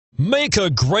Make a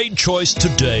great choice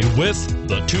today with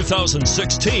the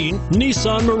 2016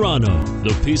 Nissan Murano.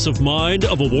 The peace of mind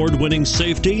of award-winning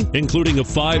safety, including a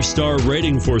 5-star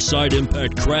rating for side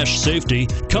impact crash safety,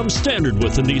 comes standard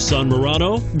with the Nissan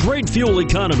Murano. Great fuel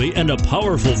economy and a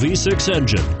powerful V6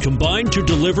 engine combined to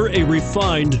deliver a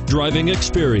refined driving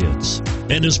experience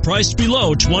and is priced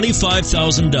below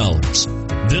 $25,000.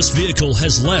 This vehicle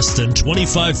has less than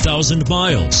 25,000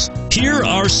 miles. Here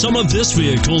are some of this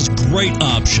vehicle's great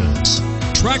options: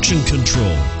 traction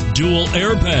control, dual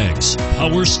airbags,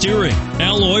 power steering,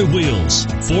 alloy wheels,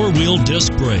 4-wheel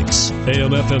disc brakes,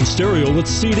 AM/FM stereo with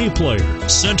CD player,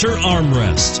 center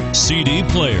armrest, CD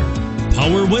player,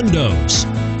 power windows.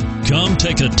 Come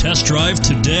take a test drive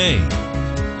today.